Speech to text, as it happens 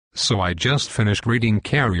So I just finished reading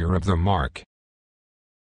Carrier of the Mark.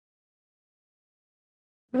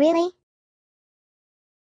 Really?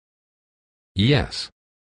 Yes.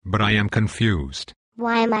 But I am confused.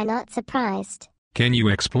 Why am I not surprised? Can you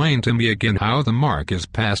explain to me again how the mark is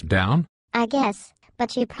passed down? I guess,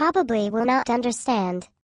 but you probably will not understand.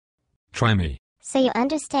 Try me. So you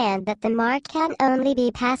understand that the mark can only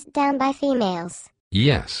be passed down by females?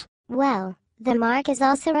 Yes. Well, the mark is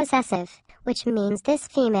also recessive, which means this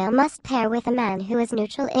female must pair with a man who is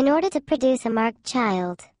neutral in order to produce a marked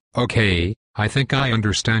child. Okay, I think I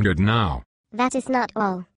understand it now. That is not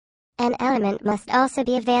all. An element must also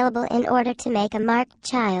be available in order to make a marked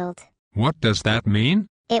child. What does that mean?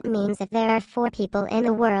 It means if there are 4 people in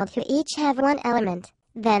the world who each have one element,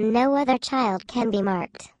 then no other child can be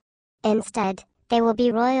marked. Instead, they will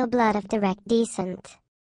be royal blood of direct descent.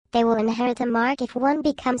 They will inherit a mark if one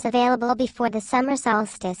becomes available before the summer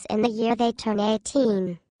solstice in the year they turn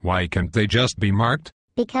 18. Why can't they just be marked?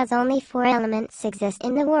 Because only 4 elements exist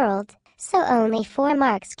in the world, so only 4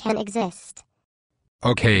 marks can exist.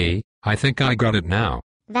 Okay, I think I got it now.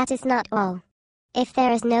 That is not all. If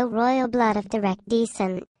there is no royal blood of direct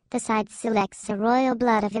descent, the side selects a royal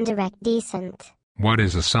blood of indirect descent. What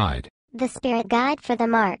is a side? The spirit guide for the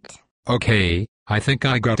marked. Okay, I think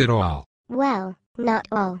I got it all. Well, not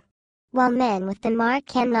all. While men with the mark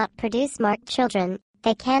cannot produce marked children,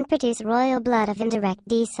 they can produce royal blood of indirect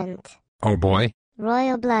descent. Oh boy.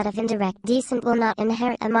 Royal blood of indirect descent will not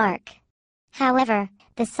inherit a mark. However,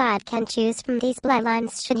 the side can choose from these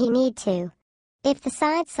bloodlines should he need to. If the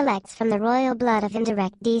side selects from the royal blood of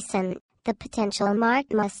indirect descent, the potential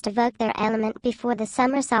mark must evoke their element before the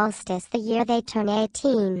summer solstice the year they turn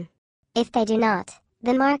 18. If they do not,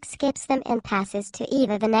 the mark skips them and passes to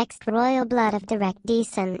either the next royal blood of direct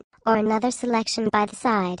descent, or another selection by the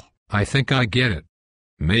side. I think I get it.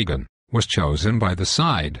 Megan was chosen by the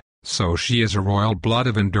side, so she is a royal blood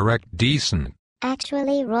of indirect descent.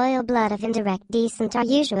 Actually, royal blood of indirect descent are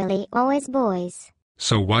usually always boys.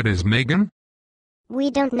 So what is Megan? We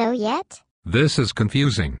don't know yet? This is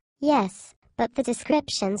confusing. Yes, but the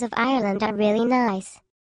descriptions of Ireland are really nice.